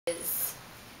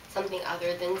something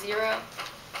other than 0,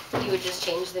 you would just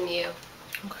change the mu.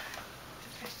 Okay.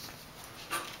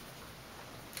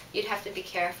 You'd have to be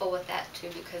careful with that too,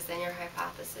 because then your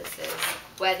hypothesis is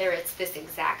whether it's this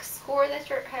exact score that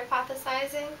you're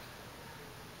hypothesizing,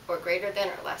 or greater than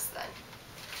or less than.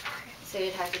 So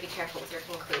you'd have to be careful with your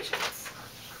conclusions.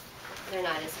 They're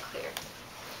not as clear.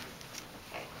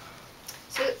 Okay.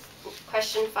 So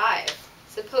question 5.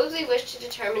 Suppose we wish to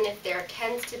determine if there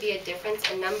tends to be a difference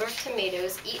in number of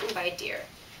tomatoes eaten by deer.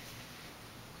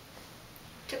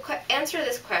 To answer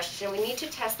this question, we need to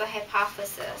test the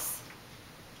hypothesis,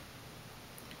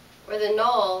 where the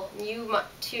null,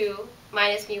 mu2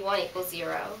 minus mu1 equals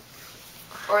 0,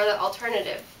 or the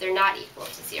alternative, they're not equal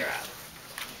to 0.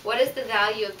 What is the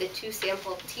value of the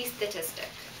two-sample t-statistic?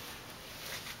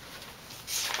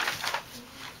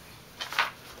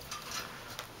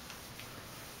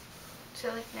 So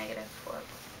like -4.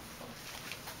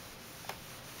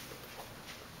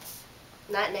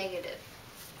 Not negative.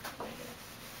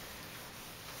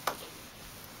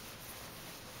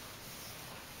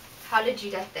 How did you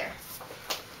get there?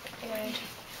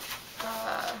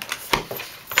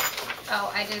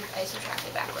 I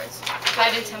subtracted backwards. So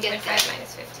I did 10.5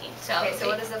 minus 15. So okay, so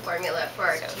what is the formula for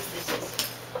our t-statistic?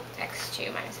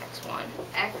 x2 minus x1.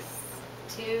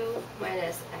 x2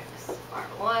 minus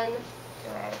xr1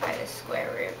 divided by the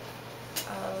square root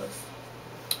of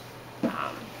the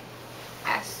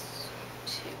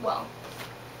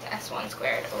s1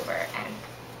 squared over n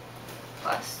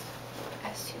plus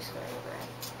s2 squared over n.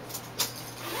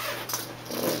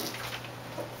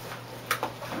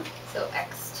 So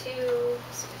x2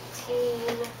 is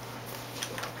 15,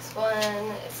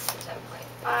 x1 is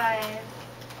 10.5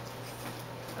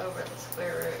 over the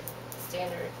square root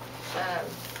standard.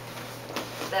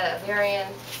 The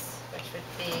variance, which would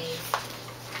be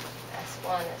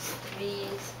s1 is 3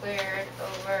 squared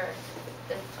over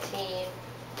 15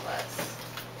 plus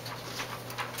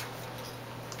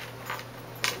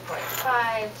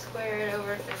 2.5 squared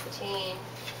over 15.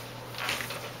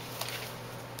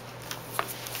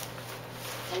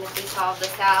 And if we solve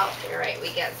this out, you're right,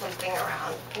 we get something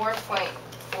around 4.46.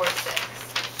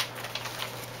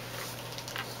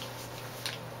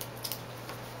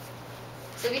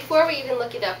 So before we even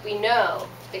look it up, we know,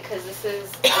 because this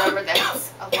is a number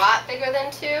that's a lot bigger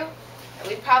than 2, and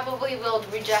we probably will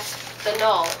reject the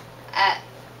null at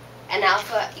an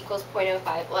alpha equals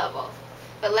 0.05 level.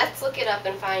 But let's look it up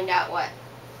and find out what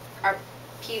our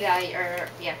p-value,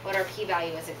 what our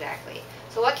p-value is exactly.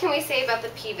 So what can we say about the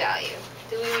p-value?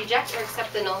 Do we reject or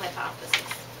accept the null hypothesis?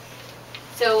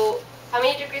 So how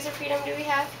many degrees of freedom do we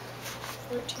have?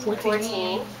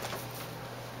 14.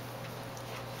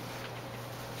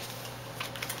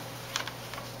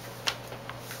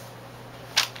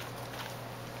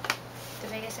 The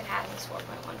biggest it has is 4.14.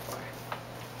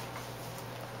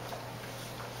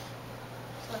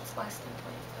 So it's less than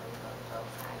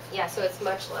 0.005. Yeah, so it's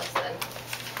much less than.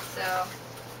 So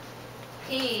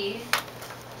p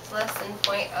is less than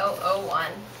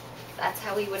 0.001. That's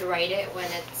how we would write it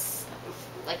when it's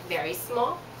like very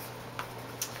small.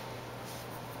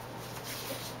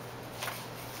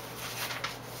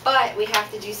 But we have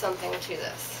to do something to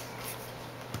this.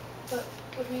 But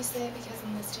would we say it because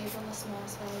in this table the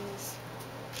smallest value is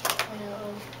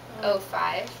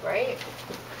 0.05, right?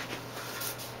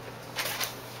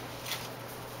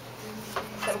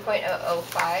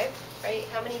 7.005, right?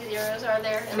 How many zeros are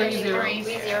there? And Three zeros. 3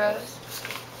 zeros.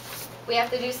 We have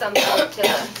to do something to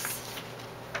this.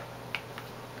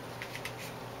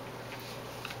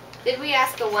 Did we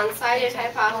ask a one-sided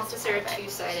hypothesis or a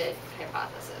two-sided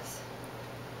hypothesis?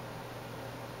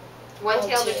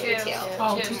 One-tailed or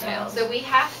two-tailed? Two-tailed. So we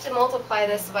have to multiply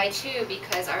this by 2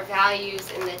 because our values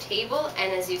in the table,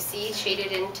 and as you see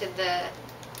shaded into the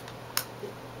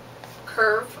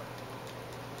curve,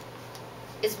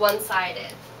 is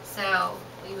one-sided. So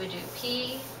we would do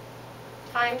p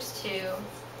times 2.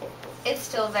 It's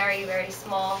still very, very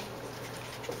small.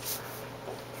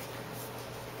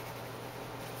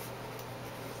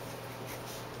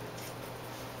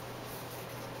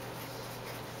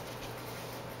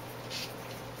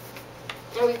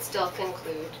 And we'd still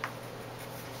conclude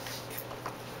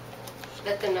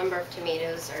that the number of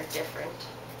tomatoes are different,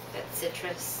 that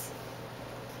citrus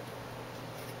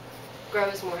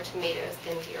grows more tomatoes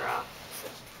than Duroc,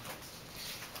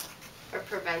 or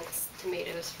prevents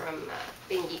tomatoes from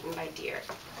being eaten by deer.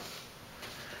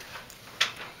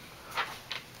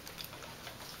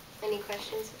 Any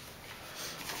questions?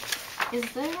 Is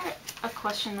there a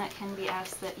question that can be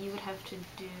asked that you would have to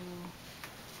do,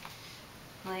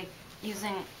 like,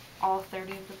 using all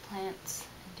 30 of the plants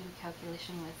and do a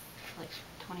calculation with, like,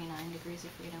 29 degrees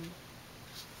of freedom?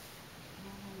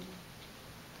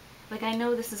 Like, I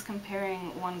know this is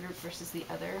comparing one group versus the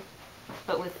other,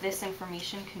 but with this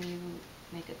information, can you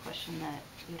make a question that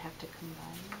you'd have to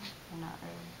combine or not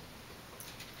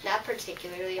really? Not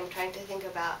particularly. I'm trying to think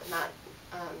about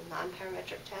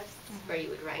non-parametric tests where you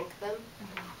would rank them.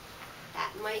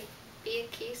 That might be a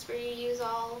case where you use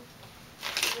all of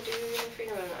the degree of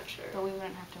freedom. I'm not sure. But we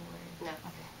wouldn't have to worry. No.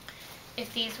 Okay.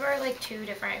 If these were like two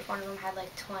different, if one of them had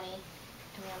like 20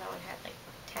 and the other one had like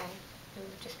 10, it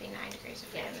would just be 9 degrees of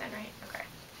freedom then, right? Okay.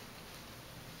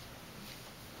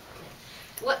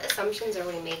 What assumptions are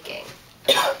we making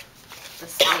about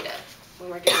this data when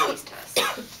we're doing these tests?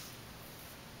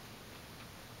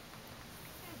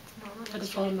 That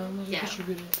it's all normally Yeah.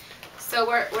 distributed. So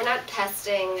we're not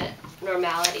testing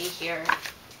normality here.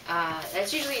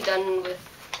 That's usually done with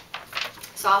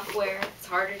software. It's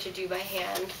harder to do by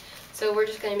hand. So we're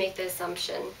just going to make the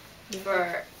assumption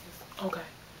for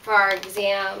our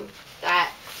exam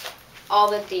that all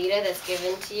the data that's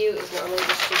given to you is normally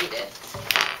distributed.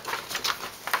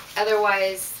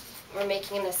 Otherwise, we're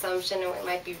making an assumption and we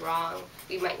might be wrong.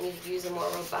 We might need to use a more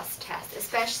robust test,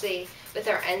 especially with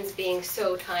our n's being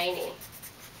so tiny.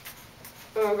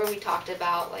 Remember we talked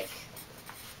about like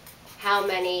how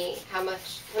many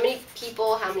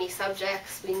people, how many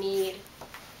subjects we need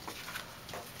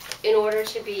in order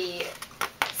to be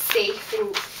safe in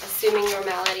assuming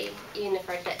normality, even if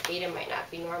our data might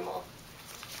not be normal.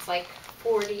 It's like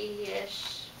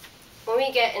 40-ish. When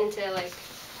we get into like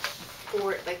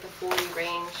the 40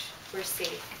 range, we're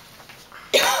safe.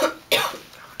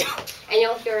 And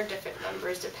you'll hear different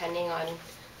numbers depending on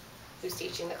who's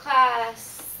teaching the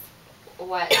class,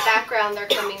 what background they're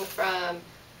coming from,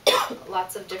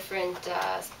 lots of different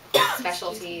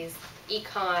specialties.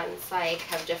 Econ, psych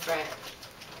have different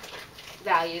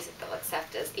values that they'll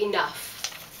accept as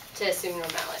enough to assume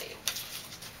normality.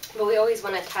 But we always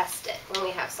want to test it when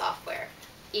we have software,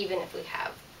 even if we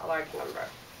have a large number.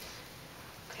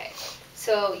 Okay,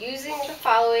 so using the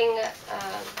following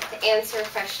to answer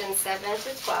questions 7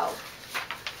 to 12.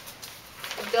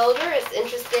 A builder is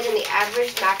interested in the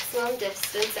average maximum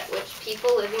distance at which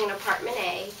people living in apartment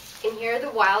A can hear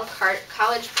the wild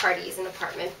college parties in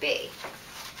apartment B.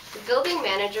 The building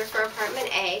manager for apartment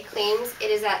A claims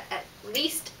it is at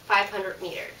least 500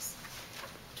 meters.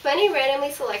 20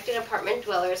 randomly selected apartment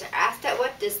dwellers are asked at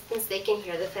what distance they can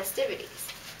hear the festivities.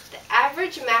 The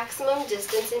average maximum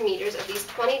distance in meters of these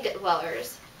 20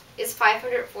 dwellers is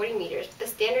 540 meters with a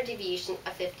standard deviation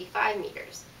of 55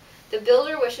 meters. The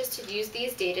builder wishes to use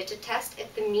these data to test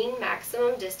if the mean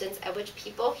maximum distance at which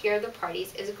people hear the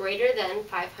parties is greater than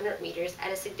 500 meters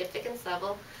at a significance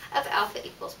level of alpha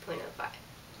equals 0.05.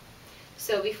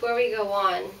 So before we go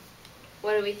on,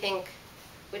 what do we think,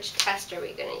 which test are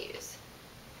we going to use?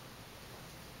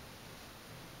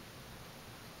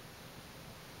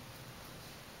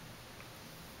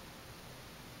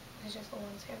 It's just a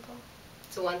one sample.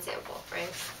 It's a one sample,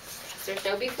 right? So there's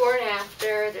no before and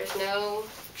after, there's no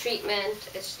treatment,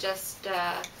 it's just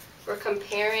we're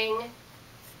comparing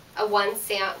a one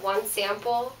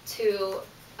sample to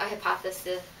a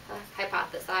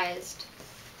hypothesized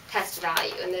test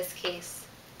value, in this case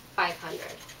 500.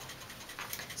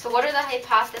 So what are the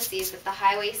hypotheses that the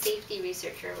highway safety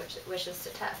researcher wishes to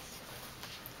test?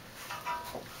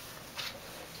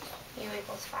 U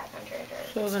equals 500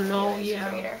 or So the null, U is yeah.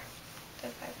 greater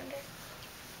than 500.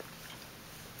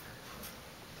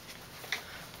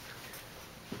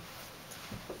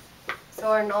 So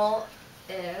our null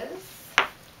is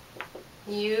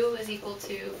U is equal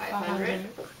to 500.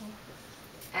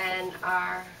 And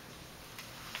our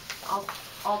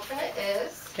alternate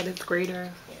is That it's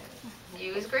greater.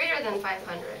 U is greater than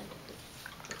 500.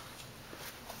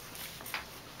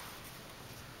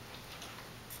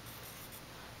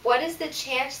 What is the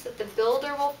chance that the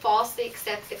builder will falsely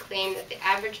accept the claim that the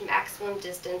average maximum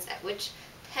distance at which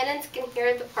tenants can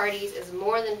hear the parties is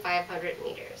more than 500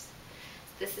 meters?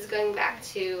 This is going back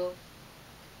to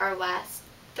our last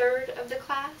third of the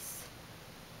class.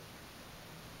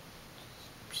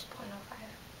 Just 0.05.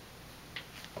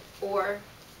 Or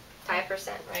 5%,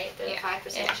 right? There's a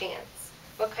 5% chance.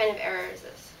 What kind of error is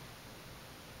this?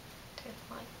 Type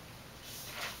 1.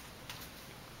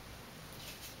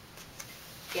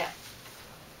 Yeah.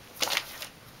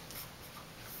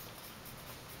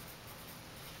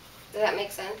 Does that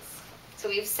make sense? So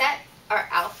we've set our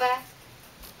alpha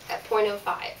at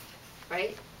 0.05,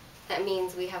 right? That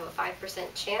means we have a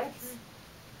 5% chance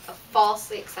of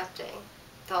falsely accepting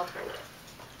the alternative.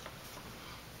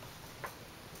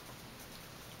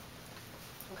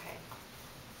 Okay.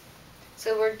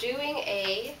 So we're doing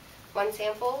a one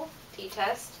sample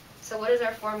t-test. So what is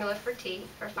our formula for t,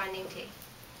 for finding t?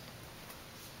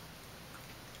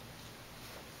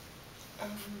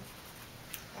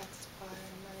 X bar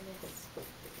minus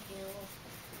mu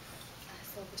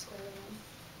over square root.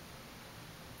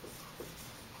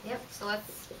 Yep, so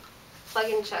let's plug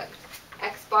and chug.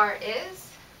 X bar is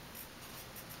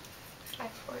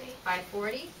 540.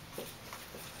 540.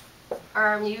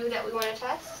 Our mu that we want to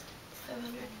test?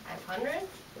 500. 500.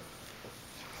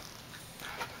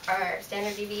 Our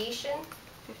standard deviation?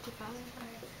 55.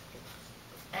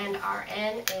 And our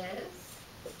n is?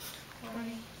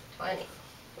 20. 20.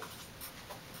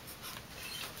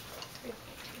 3.2.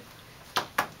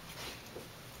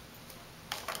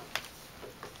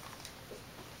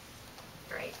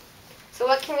 Great. So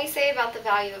what can we say about the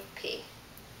value of p?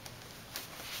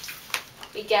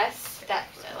 We guess that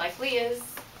it likely is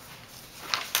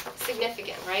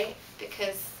significant, right?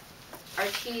 Because our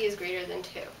t is greater than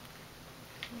 2.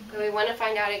 So we want to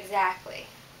find out exactly.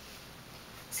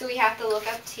 So we have to look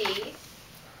up t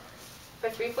for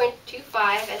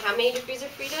 3.25, and how many degrees of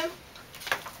freedom?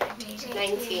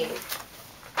 19.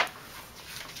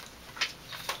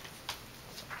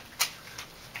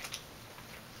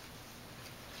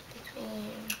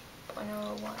 Between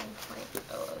 0.001 and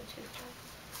 0.0025.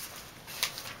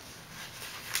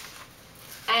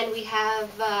 And we have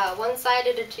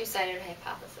one-sided or two-sided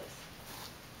hypothesis.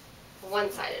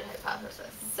 One-sided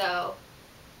hypothesis. So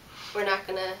we're not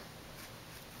going to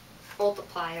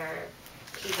multiply our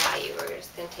p-value. We're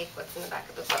just going to take what's in the back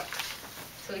of the book.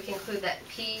 So we conclude that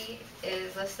p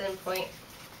is less than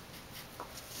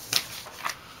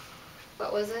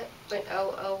what was it?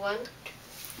 0.001?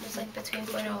 It was like between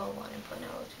 0.001 and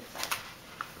 0.0025.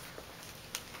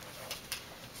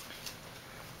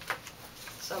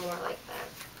 Somewhere like that.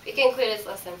 We conclude it's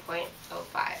less than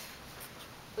 0.05.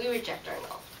 We reject our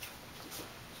null.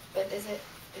 But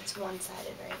it's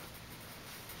one-sided, right?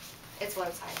 It's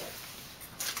one-sided.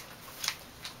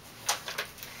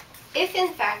 If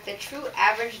in fact the true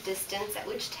average distance at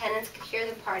which tenants could hear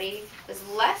the party was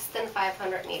less than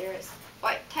 500 meters,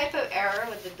 what type of error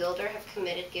would the builder have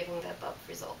committed given the above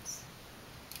results?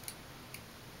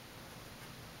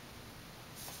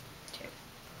 2.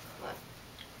 One.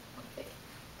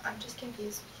 I'm just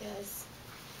confused because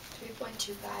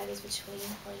 3.25 is between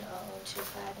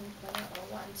 0.0025 and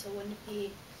 0.001, so wouldn't it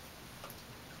be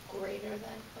greater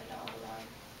than 0.001,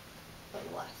 but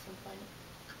less than 0.025?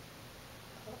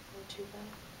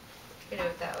 We do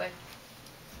it that way.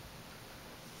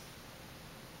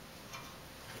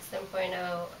 It's than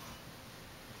 0.025.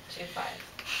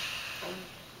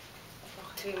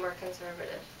 To be more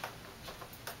conservative.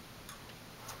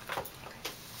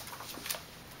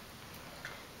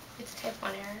 It's type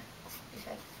 1 error. You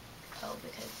said, oh,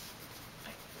 because.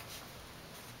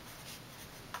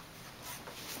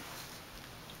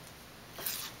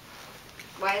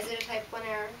 Why is it a type 1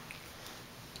 error?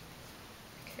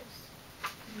 Because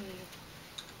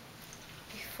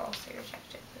you falsely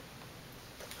rejected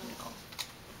the null.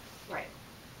 Right.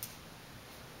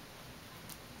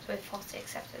 So we falsely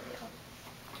accepted the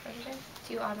alternative.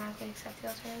 Do you automatically accept the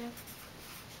alternative?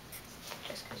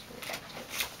 Just because you rejected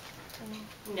the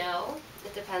null? No,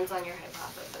 it depends on your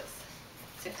hypothesis.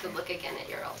 So you have to look again at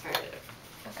your alternative.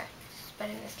 Okay. But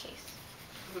in this case.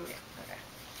 Mhm. Okay.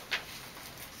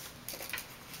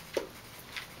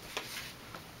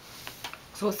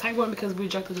 So it's type 1 because we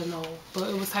rejected the null. But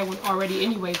it was type 1 already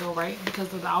anyway though, right?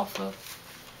 Because of the alpha.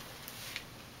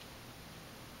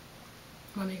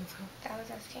 Am I making sense? That was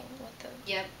asking what the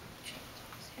Yep. chance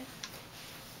was. Yeah.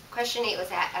 Question 8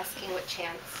 was asking what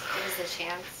chance. What is the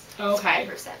chance? Oh, okay.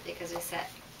 It's 5% because we set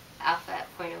alpha at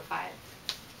 0.05.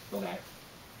 Okay.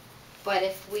 But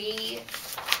if we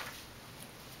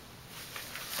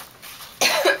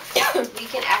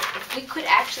if we could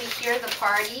actually hear the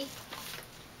party,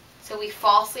 so we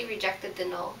falsely rejected the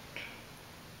null,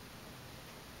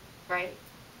 right?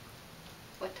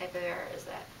 What type of error is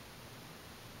that?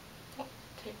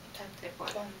 Type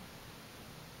 1.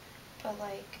 But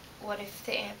like, what if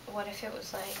it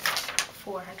was like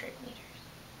 400 meters?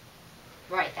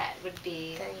 Right, that would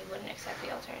be. Then you wouldn't accept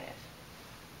the alternative.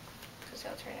 Because the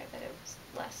alternative that it was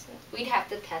less than. We'd have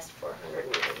to test 400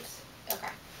 meters.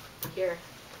 Okay. Here.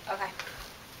 Okay.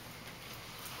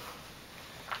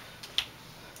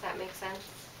 Does that make sense?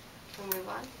 We'll move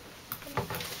on.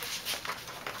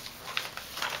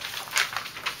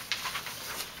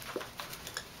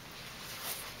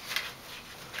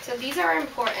 So these are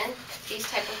important. These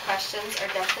type of questions are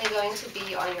definitely going to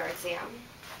be on your exam.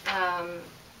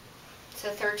 So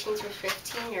 13 through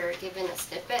 15, you're given a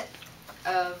snippet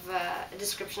of a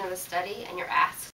description of a study, and you're asked